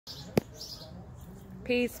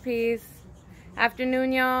Peace, peace.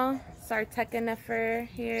 Afternoon, y'all. Sarteka Nefer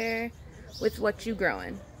here with What You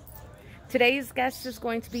Growin. Today's guest is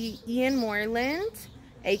going to be Ian Moreland,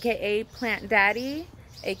 aka Plant Daddy,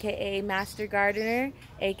 aka Master Gardener,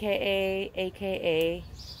 aka.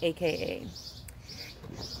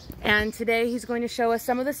 And today he's going to show us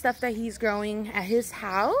some of the stuff that he's growing at his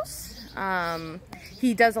house.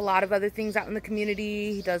 He does a lot of other things out in the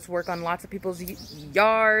community. He does work on lots of people's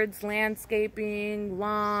yards, landscaping,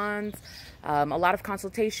 lawns, a lot of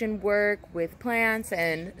consultation work with plants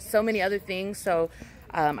and so many other things. So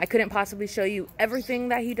I couldn't possibly show you everything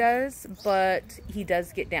that he does, but he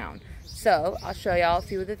does get down. So I'll show y'all a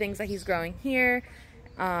few of the things that he's growing here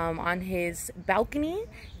on his balcony.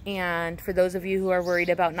 And for those of you who are worried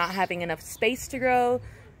about not having enough space to grow,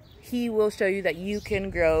 he will show you that you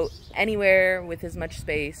can grow anywhere with as much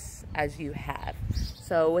space as you have.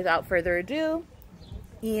 So without further ado,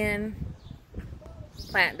 Ian,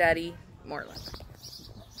 Plant Daddy Moreland.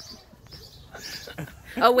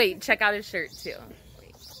 Oh wait, check out his shirt too.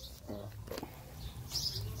 Wait.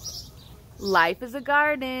 Life is a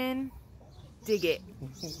garden. Dig it.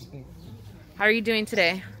 How are you doing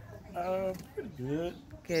today? Pretty good.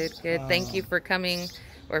 Good, good. Thank you for coming,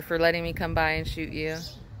 or for letting me come by and shoot you.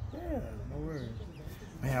 Yeah, no worries.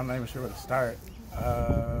 Man, I'm not even sure where to start.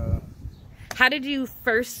 How did you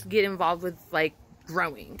first get involved with like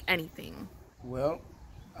growing anything? Well,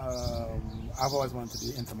 I've always wanted to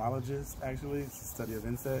be an entomologist, actually. It's the study of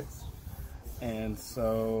insects. And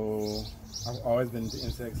so I've always been into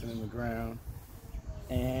insects and in the ground.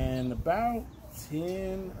 And about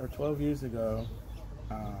 10 or 12 years ago,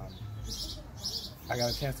 I got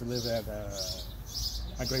a chance to live at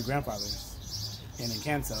my great-grandfather's in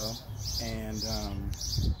Encanto. And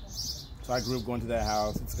so I grew up going to that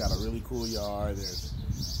house. It's got a really cool yard. There's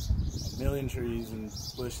a million trees and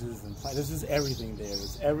bushes and plants. There's just everything there.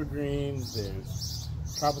 There's evergreens, there's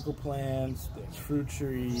tropical plants, there's fruit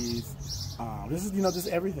trees. This is, just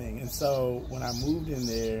everything. And so when I moved in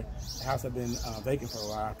there, the house had been vacant for a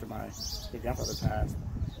while after my great-grandfather passed.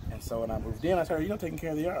 And so when I moved in, I started, taking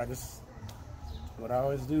care of the yard. What I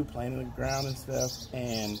always do, playing in the ground and stuff.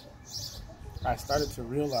 And I started to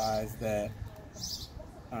realize that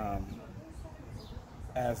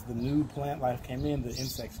as the new plant life came in, the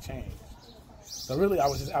insects changed. So really, I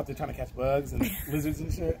was just out there trying to catch bugs and lizards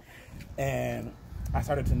and shit. And I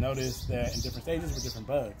started to notice that in different stages were different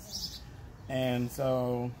bugs. And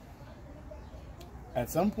so at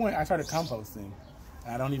some point, I started composting.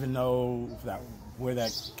 I don't even know where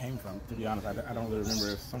that came from, to be honest. I don't really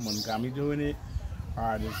remember if someone got me doing it or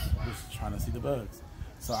I just was trying to see the bugs.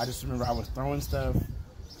 So I just remember I was throwing stuff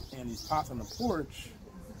in these pots on the porch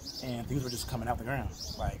and things were just coming out the ground.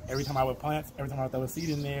 Like every time I would plant, every time I would throw a seed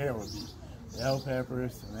in there would be bell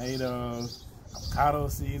peppers, tomatoes, avocado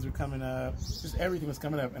seeds were coming up. Just everything was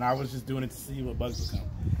coming up and I was just doing it to see what bugs would come.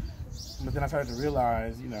 But then I started to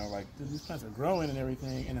realize, like, dude, these plants are growing and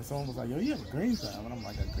everything. And then someone was like, yo, you have a green thumb. And I'm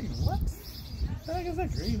like, a green what? What the heck is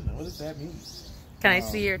that green thumb? What does that mean? Can I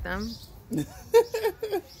see your thumb?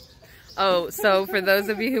 Oh, so for those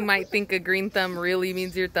of you who might think a green thumb really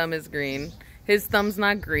means your thumb is green, his thumb's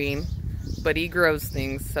not green, but he grows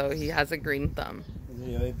things, so he has a green thumb.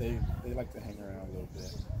 Yeah, they like to hang around a little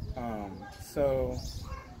bit. So,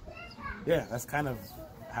 yeah, that's kind of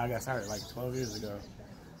how I got started, like 12 years ago.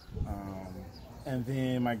 And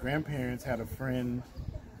then my grandparents had a friend,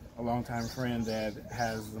 a longtime friend that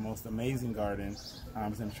has the most amazing garden.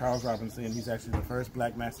 His name is Charles Robinson. He's actually the first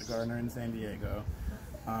black master gardener in San Diego.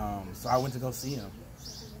 So I went to go see him.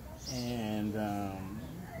 And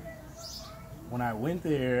when I went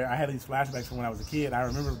there, I had these flashbacks from when I was a kid. I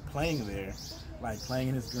remember playing there, like playing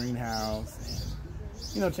in his greenhouse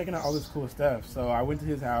and, checking out all this cool stuff. So I went to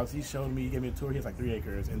his house. He showed me, he gave me a tour. He has like 3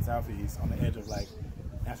 acres in Southeast on the edge of like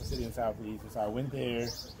National City in Southeast. And so I went there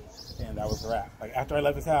and that was a wrap. Like after I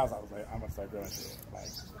left his house, I was like, I'm gonna start growing shit. Like,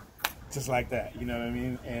 just like that, you know what I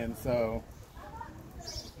mean? And so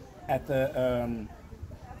at my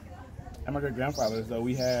great-grandfather's though,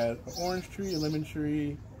 we had an orange tree, a lemon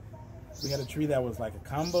tree. We had a tree that was like a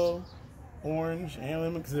combo, orange and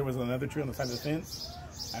lemon, because there was another tree on the side of the fence.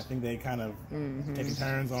 I think they kind of taking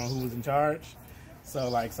turns on who was in charge. So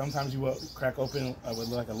like sometimes you would crack open with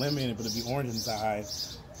like a lemon, but it'd be orange inside,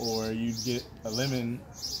 or you'd get a lemon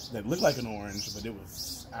that looked like an orange, but it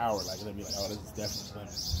was sour. Like it'd be like, oh, this is definitely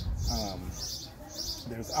lemon.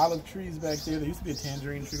 There's olive trees back there. There used to be a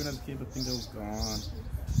tangerine tree when I was a kid, but I think it was gone.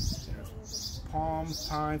 There's palms,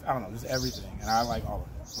 pines, I don't know, just everything. And I like all of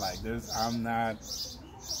it. Like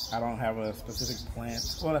I don't have a specific plant.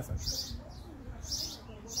 Well, that's not true.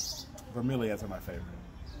 Bromeliads are my favorite.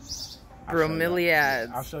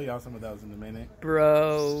 Bromeliads. I'll show y'all some of those in a minute.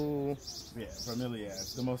 Bro. Yeah,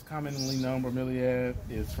 bromeliads. The most commonly known bromeliad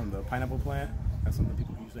is from the pineapple plant. That's something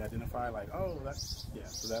people usually identify, like, oh, that's, yeah,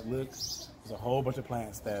 so that looks, there's a whole bunch of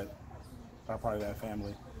plants that are part of that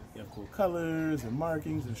family. You have cool colors and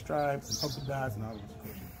markings and stripes and polka dots and all this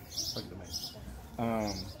cool shit. Fucking amazing.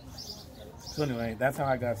 So anyway, that's how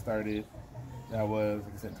I got started. That was,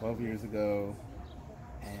 like I said, 12 years ago.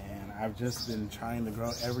 And I've just been trying to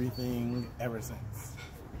grow everything ever since.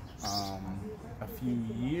 A few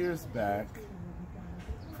years back,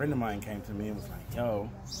 a friend of mine came to me and was like, yo,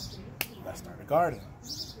 let's start a garden.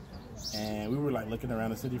 And we were like looking around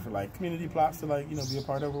the city for like community plots to like, you know, be a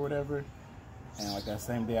part of or whatever. And like that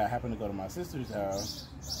same day I happened to go to my sister's house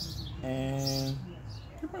and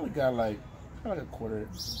we probably got like a quarter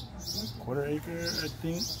acre, I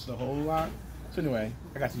think, the whole lot. So anyway,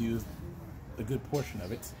 I got to use a good portion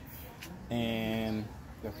of it. And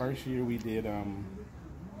the first year we did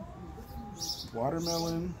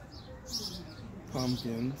watermelon,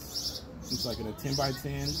 pumpkins. It's like in a 10 by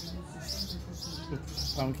 10.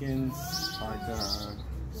 Pumpkins, like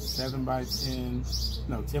 7 by 10,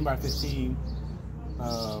 no, 10 by 15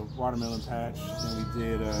 watermelon patch. Then we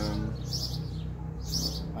did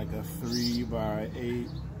like a 3 by 8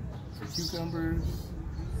 for cucumbers.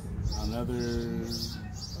 Another, I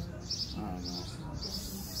don't know,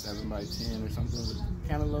 7 by 10 or something with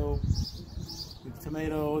cantaloupe. With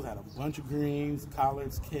tomatoes, had a bunch of greens,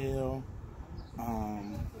 collards, kale,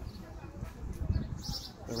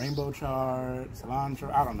 the rainbow chard,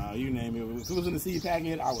 cilantro, I don't know, you name it. If it was in the seed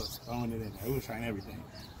packet, I was throwing it in there. We was trying everything.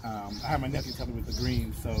 I had my nephew help me with the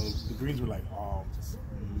greens, so the greens were like all just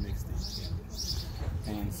mixed in together.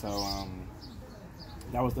 And so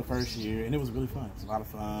that was the first year, and it was really fun. It was a lot of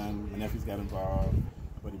fun. My nephews got involved,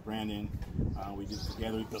 my buddy Brandon. We did it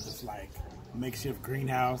together. We built this like makeshift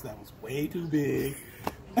greenhouse that was way too big.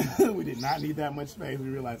 We did not need that much space. We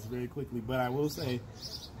realized very quickly, but I will say,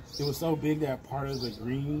 it was so big that part of the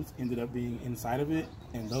greens ended up being inside of it,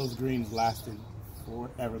 and those greens lasted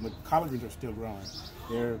forever. The collard greens are still growing.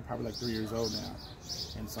 They're probably like 3 years old now,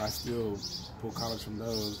 and so I still pull collards from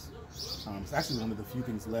those. It's actually one of the few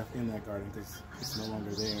things left in that garden because it's no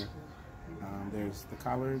longer there. There's the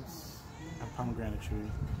collards, a pomegranate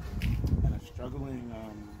tree, and a struggling,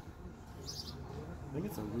 I think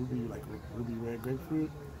it's a ruby red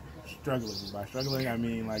grapefruit. Struggling. By struggling, I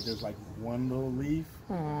mean like there's like one little leaf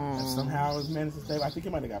that somehow has managed to stay. I think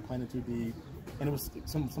it might have got planted too deep, and it was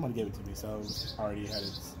somebody gave it to me, so it already had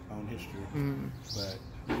its own history, but it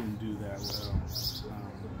didn't do that well.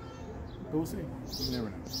 But we'll see. You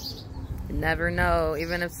never know. You never know.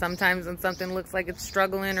 Even if sometimes when something looks like it's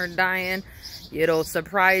struggling or dying, it'll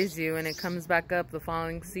surprise you and it comes back up the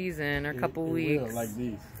following season or a couple weeks. Will, like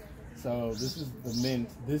these. So this is the mint.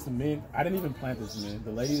 This mint, I didn't even plant this mint.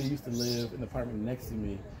 The lady that used to live in the apartment next to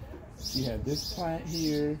me, she had this plant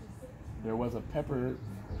here. There was a pepper,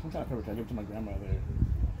 some kind of pepper I gave it to my grandmother.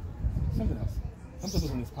 Something else. Something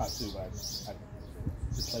was in this pot too, but I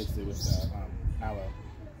replaced it with aloe.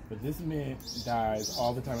 But this mint dies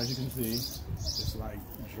all the time, as you can see. It's like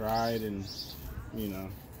dried and, you know,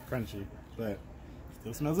 crunchy. But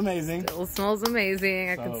still smells amazing. Still smells amazing.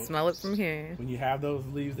 I can smell it from here. When you have those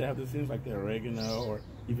leaves that have the things like the oregano or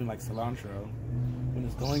even like cilantro, when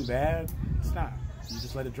it's going bad, stop. You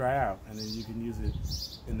just let it dry out and then you can use it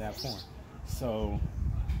in that form. So,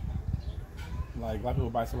 like a lot of people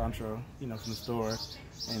buy cilantro, you know, from the store,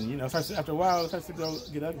 and you know, after a while, it starts to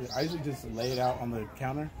get ugly. I usually just lay it out on the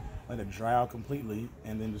counter, let it dry out completely,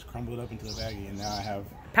 and then just crumble it up into a baggie, and now I have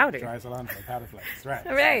powder, dry cilantro, powder flakes. Right.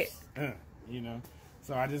 All right. You know.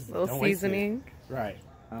 So I just little don't seasoning. Waste it. Right.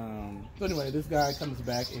 So anyway, this guy comes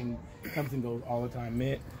back and comes and goes all the time.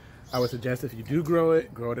 Mint, I would suggest if you do grow it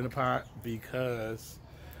in a pot because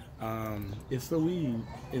it's a weed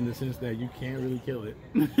in the sense that you can't really kill it.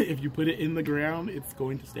 If you put it in the ground, it's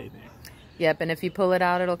going to stay there. Yep, and if you pull it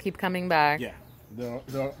out, it'll keep coming back. Yeah.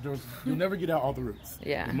 You'll never get out all the roots.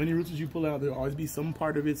 Yeah. The many roots as you pull out, there'll always be some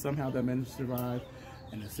part of it somehow that manages to survive.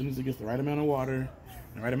 And as soon as it gets the right amount of water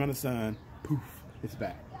and the right amount of sun, poof, it's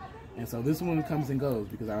back. And so this one comes and goes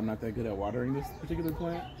because I'm not that good at watering this particular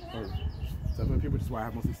plant or stuff up here, which is why I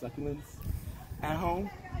have mostly succulents at home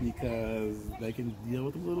because they can deal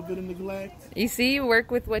with a little bit of neglect. You see, you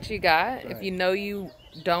work with what you got. Right. If you know you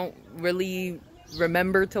don't really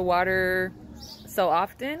remember to water so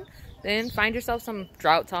often, then find yourself some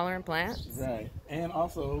drought tolerant plants. Right. And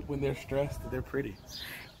also when they're stressed, they're pretty.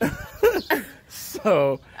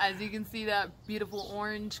 So as you can see, that beautiful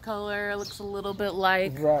orange color looks a little bit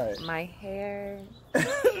like my hair.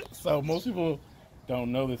 So most people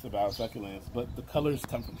don't know this about succulents, but the colors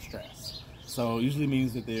come from stress. So it usually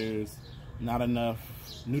means that there's not enough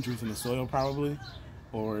nutrients in the soil probably,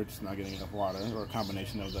 or it's not getting enough water, or a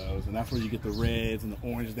combination of those. And that's where you get the reds and the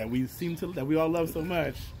oranges that we all love so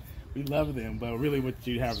much. We love them, but really what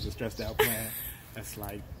you have is a stressed out plant that's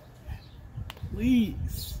like,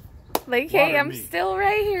 please. Like, hey, I'm still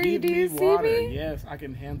right here. Give Do you see water. me? Yes, I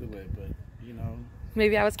can handle it, but you know.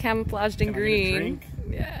 Maybe I was camouflaged in green. I get a drink?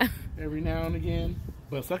 Yeah. Every now and again.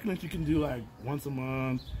 But succulents you can do like once a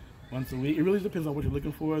month, once a week. It really depends on what you're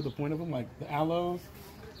looking for. The point of them, like the aloes,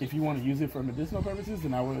 if you want to use it for medicinal purposes,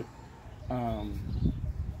 then I would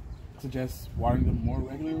suggest watering them more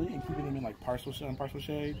regularly and keeping them in like partial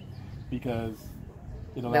shade, because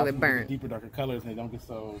it allows them to get deeper, darker colors and they don't get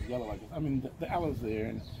so yellow like this. I mean, the aloe's there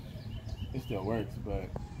and it still works, but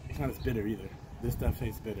it's not as bitter either. This stuff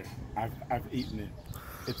tastes bitter. I've eaten it.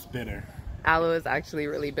 It's bitter. Aloe is actually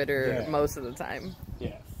really bitter most of the time.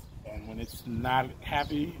 Yes. And when it's not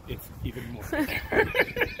happy, it's even more bitter.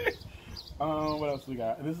 What else we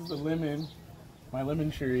got? This is a lemon. My lemon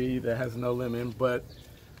tree that has no lemon, but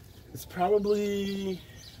it's probably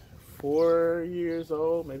 4 years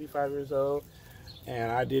old, maybe 5 years old.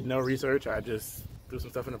 And I did no research. I just threw some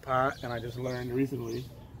stuff in a pot, and I just learned recently,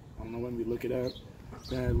 I don't know when we look it up,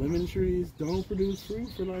 that lemon trees don't produce fruit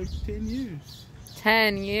for like 10 years.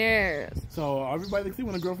 10 years. So everybody thinks they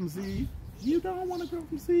want to grow from seed. You don't want to grow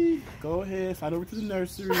from seed. Go ahead, slide over to the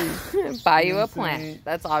nursery. Buy you a plant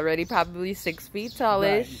that's already probably 6 feet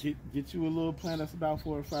tallish. Right. Get you a little plant that's about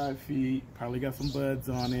 4 or 5 feet. Probably got some buds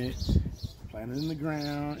on it. Plant it in the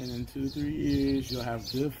ground, and in 2 or 3 years you'll have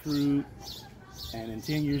good fruit. And in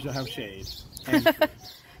 10 years you'll have shade.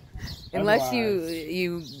 Unless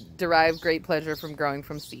you derive great pleasure from growing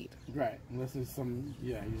from seed. Right. Unless there's some,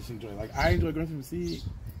 you just enjoy. Like, I enjoy growing from seed,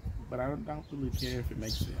 but I don't really care if it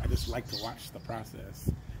makes it. I just like to watch the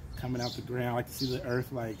process. Coming out the ground, I like to see the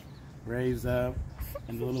earth, like, raise up,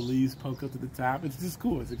 and the little leaves poke up to the top. It's just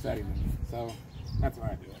cool. It's exciting to me. So, that's why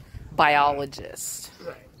I do it. Biologist.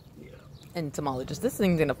 Right. Yeah. Entomologist. This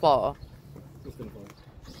thing's gonna fall. It's gonna fall.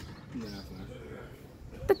 No, it's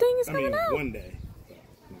not. The thing is coming out. One day.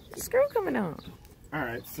 The screw coming out.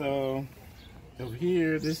 Alright, so over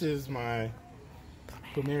here, this is my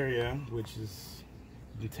plumeria, which is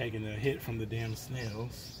taking a hit from the damn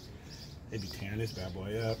snails. They be tearing this bad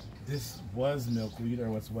boy up. This was milkweed, or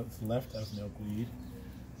what's left of milkweed.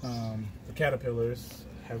 The caterpillars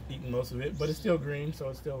have eaten most of it, but it's still green, so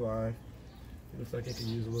it's still alive. It looks like it could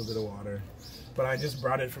use a little bit of water. But I just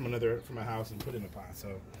brought it from my house and put it in a pot,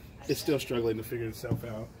 so it's still struggling to figure itself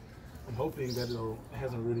out. I'm hoping that it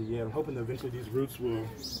hasn't rooted yet. I'm hoping that eventually these roots will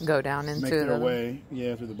go down into make their way,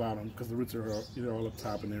 through the bottom, because the roots are all up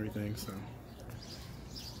top and everything.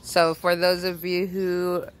 So for those of you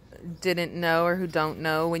who didn't know or who don't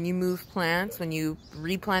know, when you move plants, when you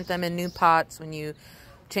replant them in new pots, when you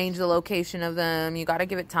change the location of them, you got to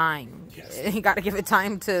give it time. Yes. You got to give it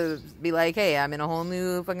time to be like, hey, I'm in a whole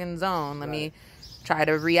new fucking zone. Let me try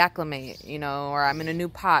to reacclimate, or I'm in a new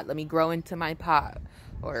pot. Let me grow into my pot.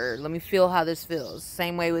 Or let me feel how this feels.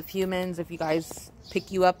 Same way with humans. If you guys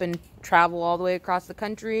pick you up and travel all the way across the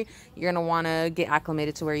country, you're going to want to get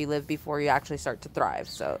acclimated to where you live before you actually start to thrive.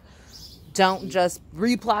 So don't just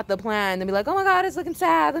replot the plan and be like, oh my God, it's looking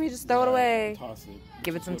sad. Let me just throw it away. Toss it.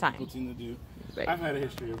 Give it some time. People tend to do. Right. I've had a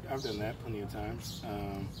history I've done that plenty of times.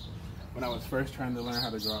 When I was first trying to learn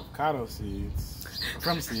how to grow avocado seeds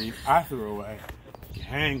from seed, I threw away a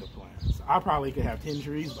gang of plants. I probably could have 10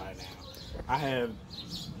 trees by now. I had,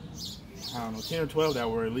 10 or 12 that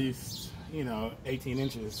were at least, 18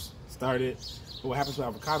 inches started. But what happens with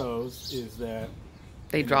avocados is that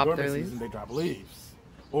they drop their leaves. They drop leaves.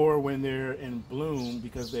 Or when they're in bloom,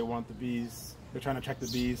 because they want the bees, they're trying to attract the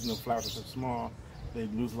bees and the flowers are so small, they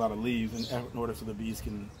lose a lot of leaves in order so the bees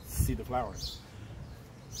can see the flowers.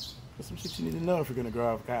 That's some shit you need to know if you're going to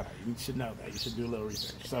grow avocado. You should know that. You should do a little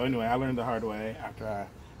research. So anyway, I learned the hard way after a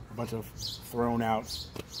bunch of thrown out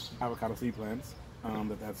avocado seed plants,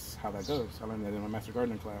 that's how that goes. I learned that in my Master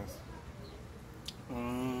Gardener class.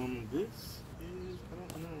 This is,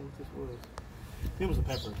 I don't know what this was. I think it was a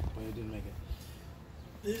pepper, but it didn't make it.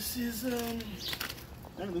 This is, this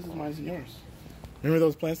is mine and yours. Remember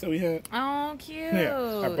those plants that we had? Oh, cute.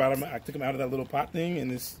 Yeah, I took them out of that little pot thing,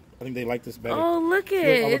 and I think they like this better. Oh, look at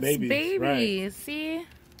it. It's babies. Babies. See?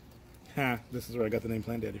 This is where I got the name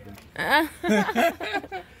Plant Daddy from.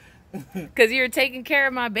 Because you were taking care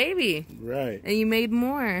of my baby. Right. And you made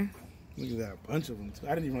more. Look at that, a bunch of them. I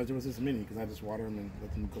didn't even realize there was this many because I just water them and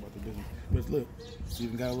let them go about their business. But look, it's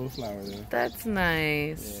even got a little flower there. That's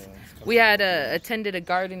nice. Yeah, we had attended a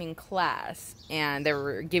gardening class, and they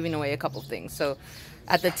were giving away a couple things. So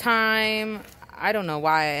at the time, I don't know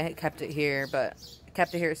why I kept it here, but I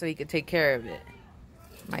kept it here so he could take care of it.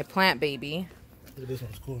 My plant baby. Look at this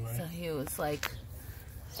one's cool, right? So he was like...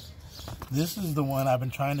 This is the one I've been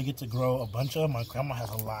trying to get to grow a bunch of. My grandma has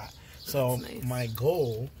a lot. So nice. My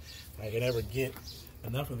goal, if I could ever get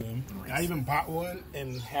enough of them, I even bought one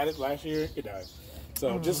and had it last year. It died.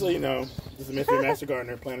 So just so you know, this is Mr. Master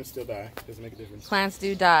Gardener. Plants still die. Doesn't make a difference. Plants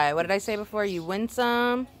do die. What did I say before? You win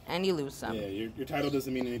some and you lose some. Yeah, your title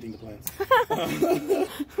doesn't mean anything to plants.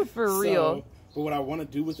 For real. But what I want to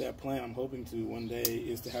do with that plant, I'm hoping to one day,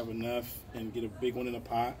 is to have enough and get a big one in a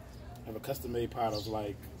pot. Have a custom-made pot of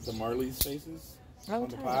like the Marley's faces on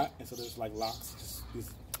the pot, and so there's like locks.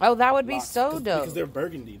 Just oh, that would locks. Be so dope. Because they're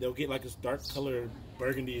burgundy, they'll get like this dark color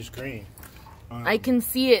burgundy-ish green. I can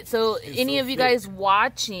see it. So any of you guys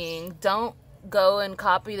watching, don't go and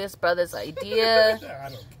copy this brother's idea. I don't care.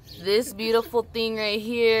 This beautiful thing right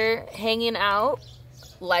here, hanging out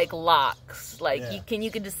like locks. Like you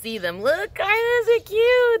can just see them. Look, guys, they're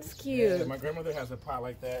cute. It's cute. Yeah, my grandmother has a pot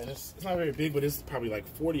like that, and it's not very big, but it's probably like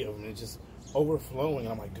 40 of them. And it's just overflowing.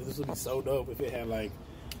 And I'm like, dude, this would be so dope if it had like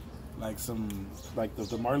some like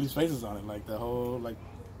the Marley's faces on it, like the whole like.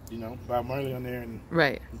 You know, Bob Marley on there, and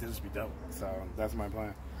right. It'd just be dope. So that's my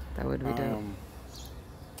plan. That would be dope.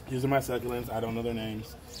 These are my succulents. I don't know their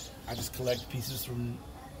names. I just collect pieces from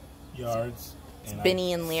yards. And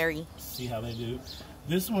Benny and Larry. See how they do.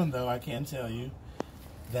 This one though, I can tell you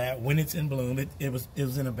that when it's in bloom, it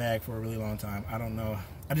was in a bag for a really long time. I don't know.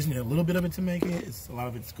 I just need a little bit of it to make it. A lot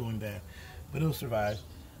of it's going bad, but it'll survive.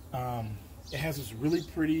 It has this really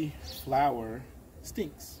pretty flower.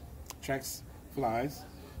 Stinks, attracts flies.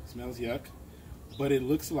 Smells yuck, but it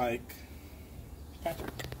looks like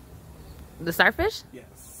Patrick. The starfish?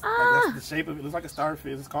 Yes. Like that's the shape of it. It looks like a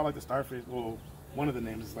starfish. It's called like the starfish. Well, one of the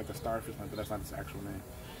names is like a starfish, but that's not its actual name.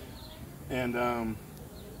 And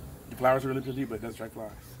the flowers are really pretty, but it does attract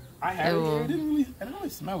flies. I had it here. I didn't really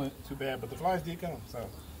smell it too bad, but the flies did come, so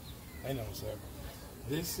I know what's up.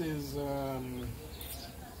 This is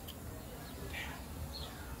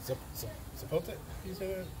zapote. You say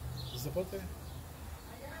that? Zapote.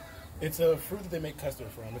 It's a fruit that they make custard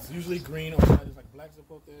from. It's usually green on the side. It's like black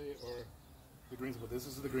zapote or the green zapote. This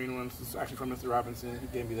is the green one. This is actually from Mr. Robinson. He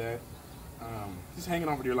gave me that. Just hanging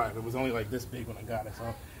on for dear life. It was only like this big when I got it.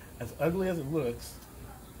 So as ugly as it looks,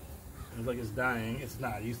 it's like it's dying. It's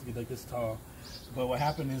not. It used to get like this tall. But what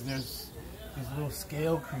happened is there's these little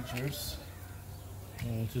scale creatures. I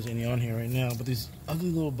don't know if there's any on here right now, but these ugly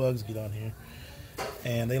little bugs get on here.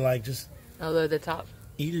 And they like just... Oh, they're the top.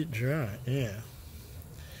 Eat it dry. Yeah.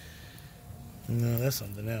 No, that's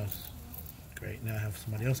something else. Great, now I have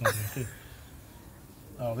somebody else on here too.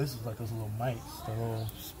 Oh, this is like those little mites, the little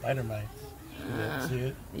spider mites. See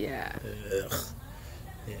it? Yeah. Ugh.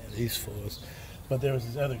 Yeah, these fools. But there was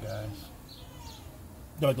these other guys.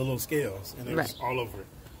 Like the little scales, and they were just all over it.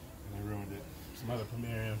 And they ruined it. Some other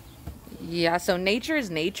plumerium. Yeah, so nature is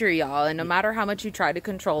nature, y'all. And no matter how much you try to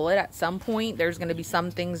control it, at some point, there's going to be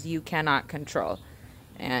some things you cannot control.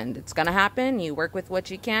 And it's going to happen. You work with what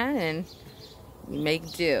you can, and...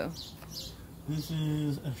 make do. This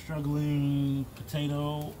is a struggling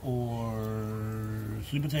potato or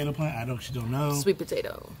sweet potato plant. I actually don't know. Sweet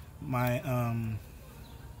potato. My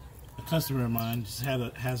a customer of mine just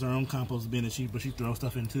has her own compost bin that she throws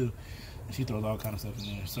stuff in too, and she throws all kind of stuff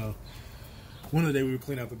in there. So one of the day we were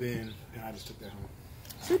cleaning out the bin, and I just took that home.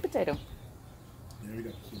 Sweet potato. There we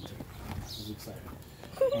go. Sweet potato. This is exciting.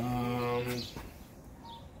 I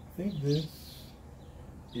think this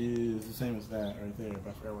is the same as that right there,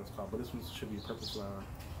 but I forgot what it's called. But this one should be a purple flower.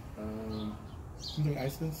 Something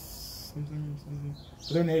isis, something.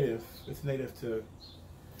 But they're native. It's native to.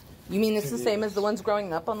 You mean it's the same as the ones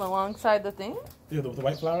growing up on the long side of the thing? Yeah, the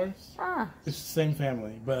white flowers. Ah. It's the same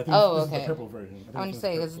family, but I think this is the purple version. I want to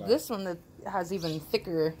say is this one that has even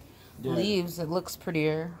thicker leaves. It looks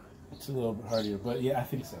prettier. It's a little bit hardier, but yeah, I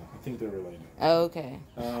think so. I think they're related. Oh, okay.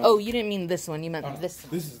 Oh, you didn't mean this one. You meant this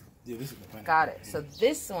one. This is the plant. Got it. So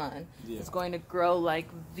this one is going to grow like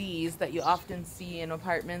these that you often see in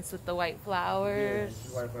apartments with the white flowers.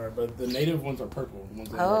 Yeah, white flower, but the native ones are purple. The ones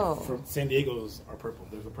that are from San Diego's are purple.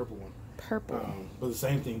 There's a purple one. Purple. But the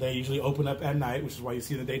same thing. They usually open up at night, which is why you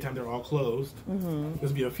see in the daytime they're all closed.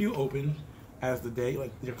 There's be a few open as the day,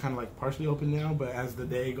 like they're kind of like partially open now, but as the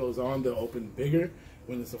day goes on, they'll open bigger.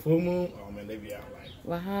 When it's a full moon, oh man, they be out like.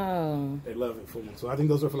 Wow. They love it full moon. So I think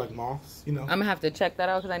those are for like moths, you know. I'm gonna have to check that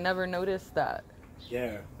out because I never noticed that.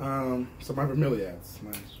 Yeah. So my bromeliads,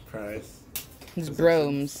 my prize. His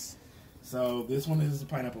bromes. So this one is a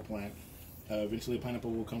pineapple plant. Eventually,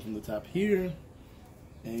 pineapple will come from the top here,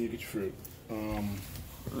 and you get your fruit.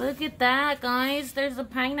 Look at that, guys. There's a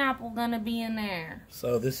pineapple gonna be in there.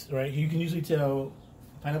 So this right here, you can usually tell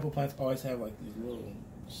pineapple plants always have like these little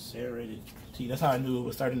serrated teeth. That's how I knew it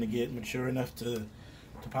was starting to get mature enough to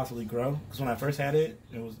possibly grow. Because when I first had it,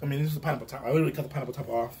 it was, I mean, this is the pineapple top. I literally cut the pineapple top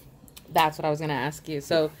off. That's what I was gonna ask you.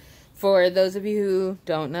 So, for those of you who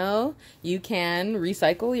don't know, you can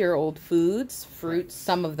recycle your old foods, fruits,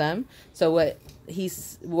 some of them. So what he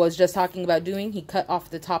was just talking about doing, he cut off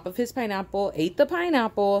the top of his pineapple, ate the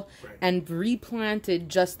pineapple, and replanted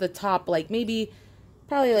just the top, like maybe,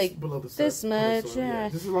 probably like below the this much. Yeah.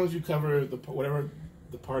 Just as long as you cover the whatever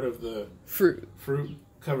the part of the fruit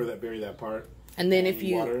cover that, bury that part. And then if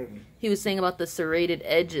you, he was saying about the serrated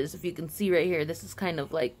edges, if you can see right here, this is kind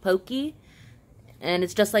of like pokey. And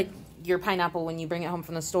it's just like your pineapple when you bring it home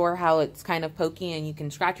from the store, how it's kind of pokey and you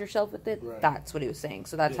can scratch yourself with it. Right. That's what he was saying.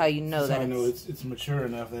 So that's how you know that. I know it's mature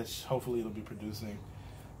enough that hopefully it'll be producing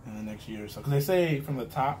in the next year or so. Because they say from the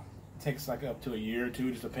top, it takes like up to a year or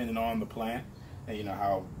two, just depending on the plant and you know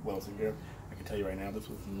how well it's grown. I can tell you right now, this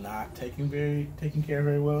was not taken care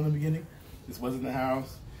very well in the beginning. This wasn't the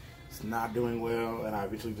house. It's not doing well, and I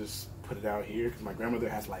eventually just put it out here because my grandmother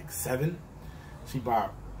has like 7. She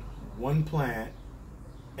bought one plant,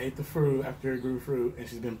 ate the fruit after it grew fruit, and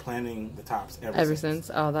she's been planting the tops ever since.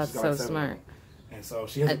 Oh, that's so smart. And so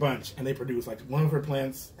she has a bunch, and they produce, like, one of her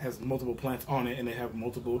plants has multiple plants on it, and they have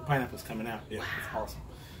multiple pineapples coming out. Yeah, it's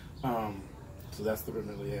awesome. So that's the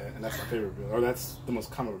bromeliad, and that's my favorite, or that's the most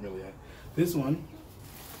common bromeliad. This one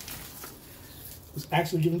was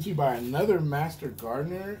actually given to you by another Master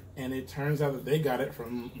Gardener, and it turns out that they got it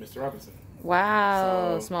from Mr. Robinson.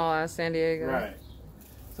 Wow, so, small ass San Diego. Right.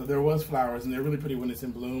 So there was flowers, and they're really pretty when it's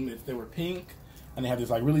in bloom. They were pink, and they have these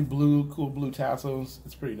like really cool blue tassels.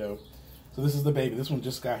 It's pretty dope. So this is the baby. This one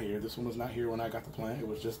just got here. This one was not here when I got the plant. It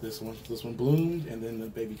was just this one. This one bloomed, and then the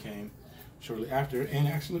baby came shortly after. And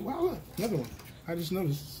actually, wow, look, another one. I just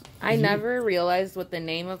noticed. I never realized what the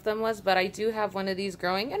name of them was, but I do have one of these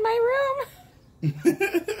growing in my room.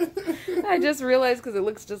 I just realized because it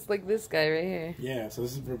looks just like this guy right here. Yeah, so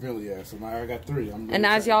this is bromeliad. So now I got 3. And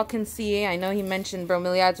as y'all can see, I know he mentioned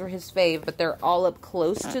bromeliads were his fave, but they're all up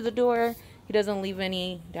close to the door. He doesn't leave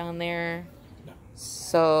any down there. No.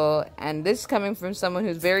 So, and this is coming from someone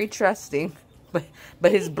who's very trusting,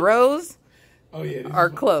 but his bros are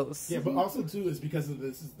close. Yeah, but also too is because of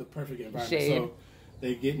this is the perfect environment. Shade. So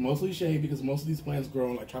they get mostly shade because most of these plants grow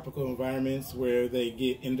in like tropical environments where they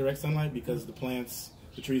get indirect sunlight because the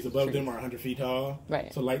trees above them are 100 feet tall.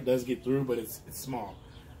 Right. So light does get through, but it's small.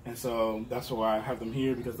 And so that's why I have them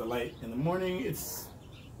here, because the light in the morning,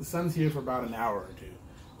 the sun's here for about an hour or 2.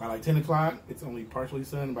 By like 10 o'clock, it's only partially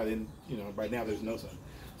sun. By then, by now there's no sun.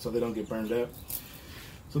 So they don't get burned up.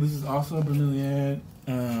 So this is also a bromeliad.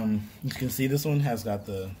 You can see this one has got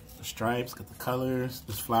the stripes, got the colors,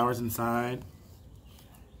 there's flowers inside.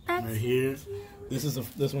 Right here.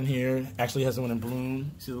 This one here actually has the one in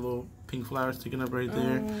bloom. See the little pink flowers sticking up right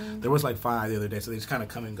there? There was like 5 the other day, so they just kind of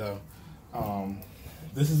come and go.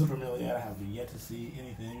 This is a bromeliad. I have yet to see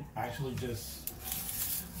anything. I actually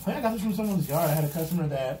I got this from someone's yard. I had a customer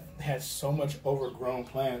that had so much overgrown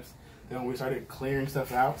plants that when we started clearing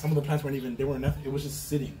stuff out, some of the plants they weren't nothing. It was just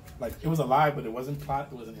sitting. Like, it was alive, but it wasn't plot.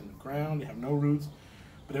 It wasn't in the ground. You have no roots.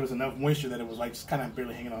 But there was enough moisture that it was like just kind of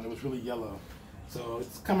barely hanging on. It was really yellow. So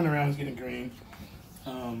it's coming around, it's getting green.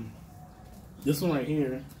 This one right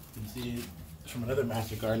here, you can see it's from another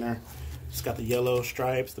Master Gardener. It's got the yellow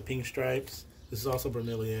stripes, the pink stripes. This is also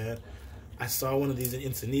bromeliad. I saw one of these in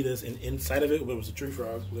Encinitas, and inside of it was a tree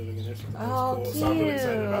frog living in there. So cool. Cute. So I'm really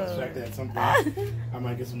excited about the fact that at some point I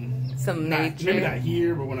might get some nature. Maybe not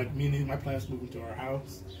here, but when me and my plants move into our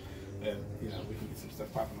house, and we can get some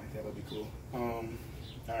stuff popping like that. That'll be cool.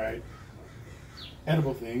 All right,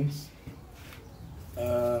 edible things.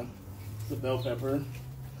 The bell pepper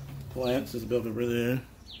plants. There's a bell pepper there.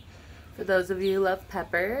 For those of you who love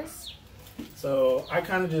peppers. So I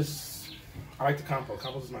like to compost.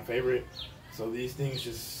 Compost is my favorite. So these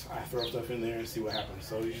things I throw stuff in there and see what happens.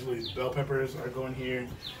 So usually bell peppers are going here.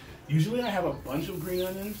 Usually I have a bunch of green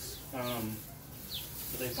onions,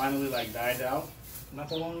 but they finally died out not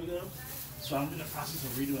that long ago. So I'm in the process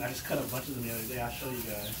of redoing. I just cut a bunch of them the other day. I'll show you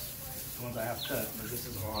guys the ones I have cut, but this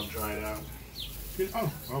is all dried out.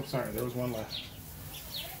 Oh, I'm sorry. There was one left.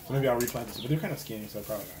 So maybe I'll replant this, but they're kind of skinny, so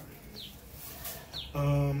probably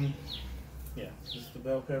not. Yeah, this is the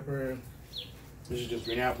bell pepper. This is just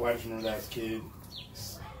green apple. I just remember that as a kid.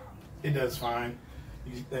 It does fine.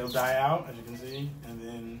 they'll die out, as you can see, and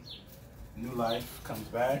then new life comes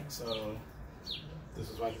back. So this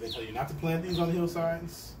is why they tell you not to plant these on the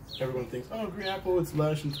hillsides. Everyone thinks, oh, green apple, it's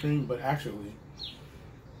lush and green, but actually,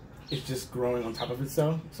 it's just growing on top of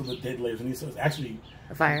itself. So the dead layers underneath. So it's actually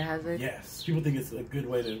a fire hazard. Yes, people think it's a good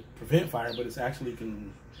way to prevent fire, but it's actually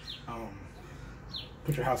can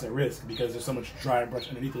put your house at risk because there's so much dry brush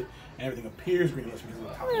underneath it, and everything appears greenish because of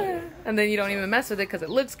the top layer. And then you don't even mess with it because it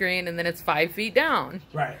looks green, and then it's 5 feet down.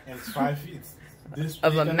 Right, and it's 5 feet. It's this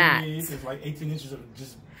of a mat. It's like 18 inches of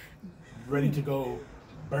just ready to go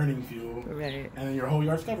burning fuel. Right. And then your whole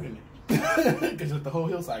yard's covered in it because the whole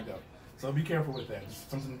hillside go. So be careful with that. Just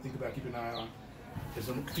something to think about. Keep an eye on. There's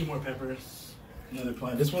a few more peppers. Another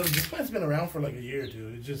plant. This plant's been around for like a year or two.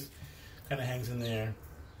 It just kind of hangs in there.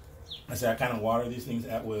 I say I kind of water these things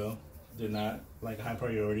at will. They're not like a high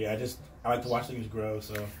priority. I like to watch things grow.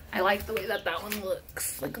 So I like the way that one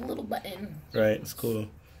looks, like a little button. Right, it's cool.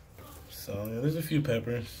 So yeah, there's a few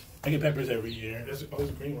peppers. I get peppers every year. There's a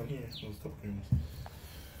green one here. There's a couple green ones.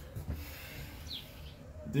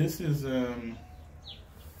 This is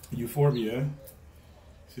euphorbia.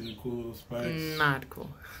 See the cool little spikes? Not cool.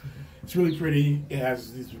 It's really pretty. It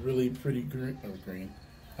has these really pretty green.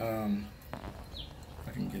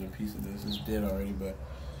 I can get a piece of this. It's dead already, but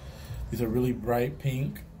these are really bright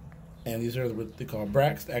pink, and these are what they call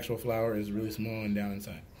bracts. The actual flower is really small and down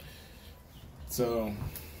inside. So,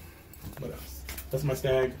 what else? That's my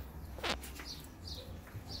stag.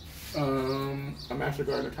 A Master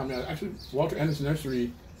Gardener taught me. Actually, Walter Anderson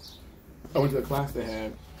Nursery. I went to the class they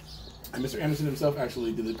had, and Mr. Anderson himself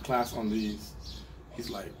actually did a class on these. He's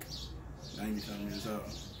like 90-something years old.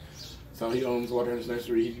 So he owns Walter Anderson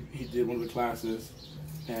Nursery. He did one of the classes,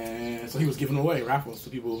 and so he was giving away raffles to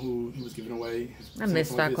people who he was giving away. I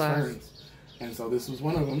missed that class. Ferns. And so this was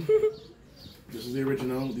one of them. This is the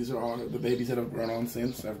original. These are all the babies that have grown on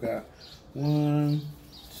since. I've got 1,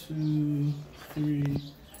 2, 3,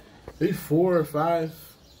 maybe 4 or 5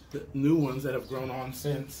 new ones that have grown on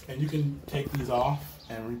since. And you can take these off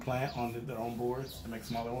and replant on their own boards to make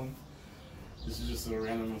smaller ones. This is just a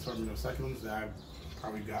random assortment of succulents that I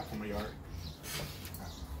probably got from my yard.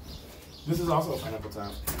 This is also a pineapple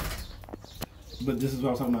top. But this is what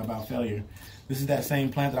I was talking about failure. This is that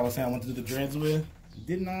same plant that I was saying I wanted to do the dreads with.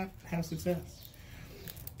 Did not have success.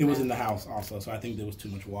 It was in the house also, so I think there was too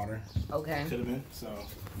much water. Okay. Could have been, so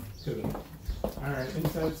could have been. Alright,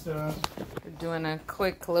 inside stuff. We're doing a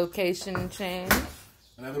quick location change.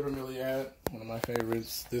 Another bromeliad, one of my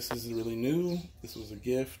favorites. This is really new. This was a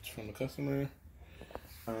gift from a customer.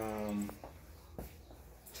 My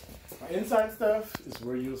inside stuff is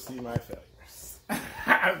where you'll see my failures.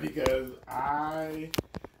 Because I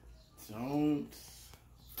don't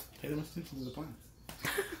pay that much attention to the plants.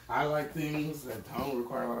 I like things that don't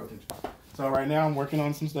require a lot of attention. So right now I'm working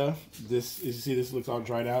on some stuff. This, as you see, this looks all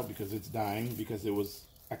dried out because it's dying, because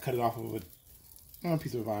I cut it off of a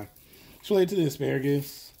piece of vine. It's related to the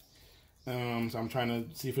asparagus. So I'm trying to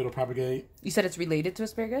see if it'll propagate. You said it's related to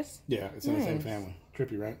asparagus? Yeah, it's in the same family.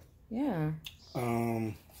 Trippy, right? Yeah.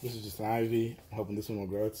 This is just an ivy. I'm hoping this one will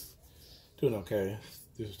grow. It's doing okay.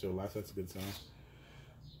 This is still alive, so that's a good sign.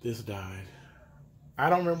 This died. I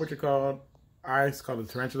don't remember what you're called. I call it a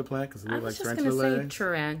tarantula plant because it looks like tarantula legs. I was just going to say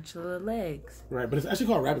tarantula legs. Right, but it's actually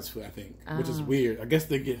called rabbit's foot, I think, which is weird. I guess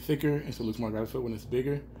they get thicker, and so it looks more like rabbit's foot when it's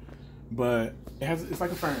bigger. But it's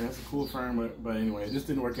like a fern. It's a cool fern, but anyway, this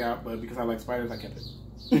didn't work out. But because I like spiders, I kept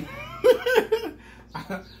it.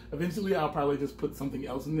 Eventually, I'll probably just put something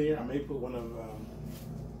else in there. I may put one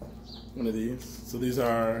of these. So these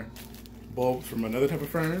are bulbs from another type of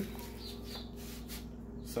fern.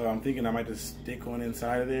 So I'm thinking I might just stick one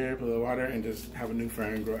inside of there, put a little water, and just have a new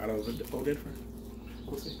fern grow out of the old dead fern.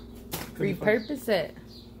 We'll see. Repurpose it.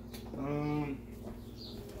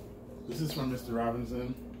 This is from Mr.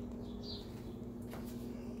 Robinson.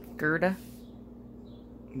 Gerda?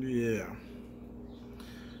 Yeah.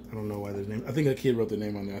 I don't know why there's name. I think a kid wrote the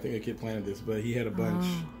name on there. I think a kid planted this, but he had a bunch.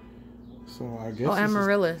 So I guess. Oh,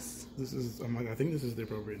 amaryllis. This is. I think this is the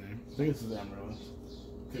appropriate name. I think this is amaryllis.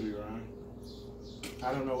 Could be wrong.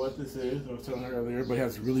 I don't know what this is. I was telling her earlier, but it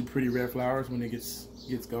has really pretty red flowers when it gets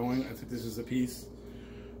going. I think this is a piece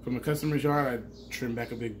from a customer's yard. I trimmed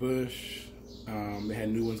back a big bush. They had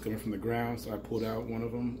new ones coming from the ground, so I pulled out one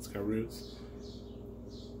of them. It's got roots.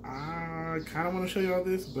 I kind of want to show you all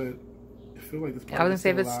this, but I feel like this. I was gonna say,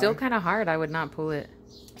 if it's still kind of hard, I would not pull it.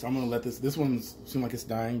 So I'm gonna let this one seem like it's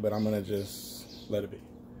dying, but I'm gonna just let it be.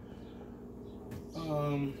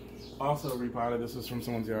 Also repotted. This is from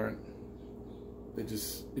someone's yard. It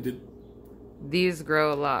did. These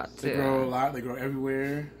grow a lot too. They grow a lot. They grow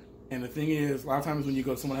everywhere. And the thing is, a lot of times when you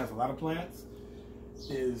go to someone who has a lot of plants,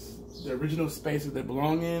 is the original space that they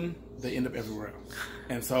belong in, they end up everywhere else.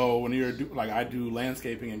 And so when you're like, I do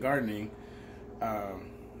landscaping and gardening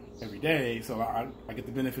every day, so I get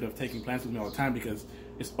the benefit of taking plants with me all the time because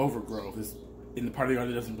it's overgrowth. It's in the part of the yard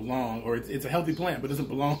that doesn't belong, or it's a healthy plant but doesn't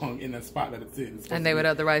belong in that spot that it's in. And they would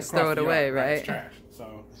otherwise throw it away, yard, right? It's trash.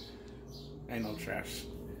 So ain't no trash.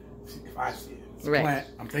 If I see it, it's a right. plant.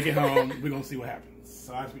 I'm taking it home. We're gonna see what happens.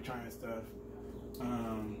 So I just be trying stuff.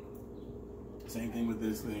 Same thing with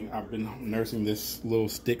this thing. I've been nursing this little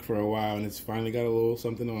stick for a while, and it's finally got a little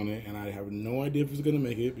something on it, and I have no idea if it's gonna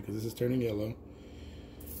make it because this is turning yellow.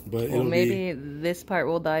 But well, maybe this part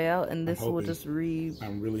will die out, and this will just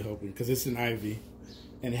I'm really hoping because it's an ivy,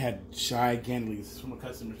 and it had gigantic leaves from a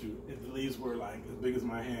customer too. The leaves were like as big as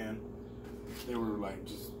my hand. They were like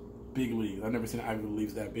just big leaves. I've never seen an ivy with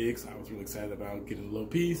leaves that big, so I was really excited about getting a little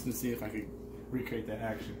piece and see if I could recreate that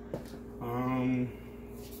action.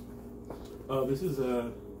 Oh, this is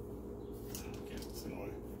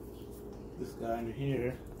this guy in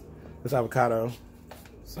here. This avocado.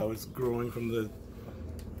 So it's growing from the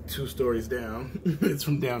 2 stories down. It's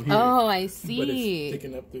from down here. Oh, I see. But it's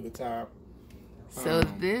sticking up through the top. So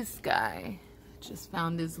this guy just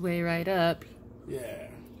found his way right up. Yeah.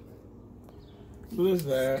 So there's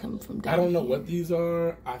that. Come from down I don't know here. what these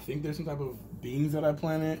are. I think there's some type of beans that I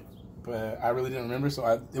planted, but I really didn't remember.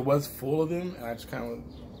 So it was full of them, and I just kind of,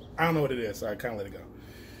 I don't know what it is, so I kind of let it go.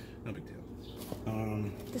 No big deal.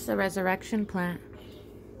 This is a resurrection plant.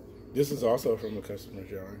 This is also from a customer's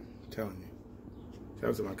yard. I'm telling you. Shout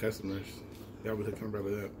out to my customers. Y'all would hook my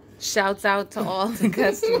brother up. Shouts out to all the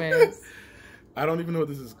customers. I don't even know what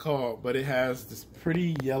this is called, but it has this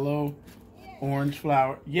pretty yellow orange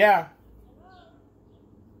flower. Yeah.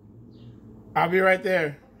 I'll be right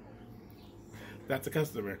there. That's a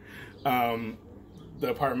customer. The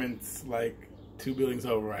apartment's like 2 buildings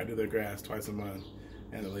over. I do their grass twice a month.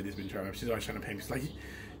 And the lady's been trying. She's always trying to pay me. She's like,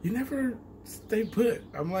 you never stay put.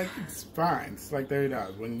 I'm like, it's fine. It's like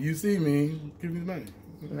 $30. When you see me, give me the money.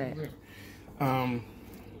 Right.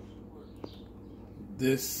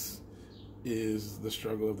 This is the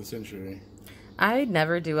struggle of the century. I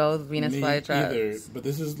never do well with Venus flytraps. Either, but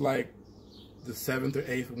this is like the 7th or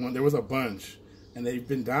 8th one. There was a bunch, and they've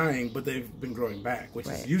been dying, but they've been growing back. Which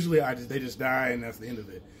is usually they just die, and that's the end of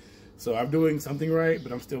it. So I'm doing something right,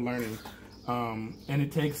 but I'm still learning. And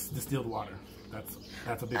it takes distilled water. That's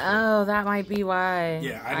a big thing. Oh, that might be why.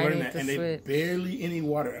 Yeah, I learned that. And they barely any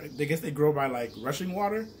water. I guess they grow by like rushing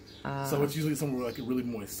water. So it's usually somewhere like a really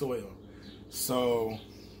moist soil. So,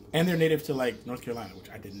 and they're native to like North Carolina, which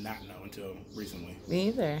I did not know until recently. Me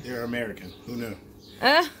either. They're American. Who knew?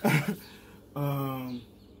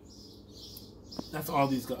 That's all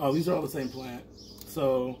these guys. Oh, these are all the same plant.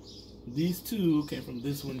 So these 2 came from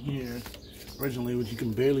this one here originally, which you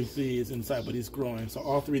can barely see is inside, but it's growing. So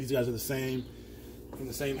all 3 of these guys are the same, from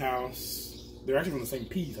the same house. They're actually from the same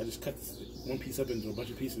piece. I just cut this one piece up into a bunch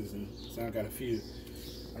of pieces, and so I got a few.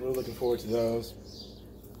 I'm really looking forward to those.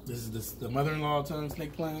 This is the mother-in-law tongue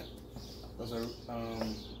snake plant. Those are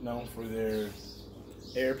known for their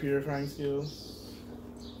air purifying skills.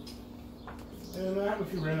 And I have a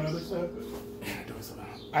few random other stuff. But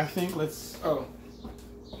I think let me show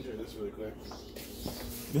this really quick.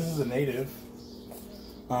 This is a native.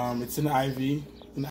 It's an ivy.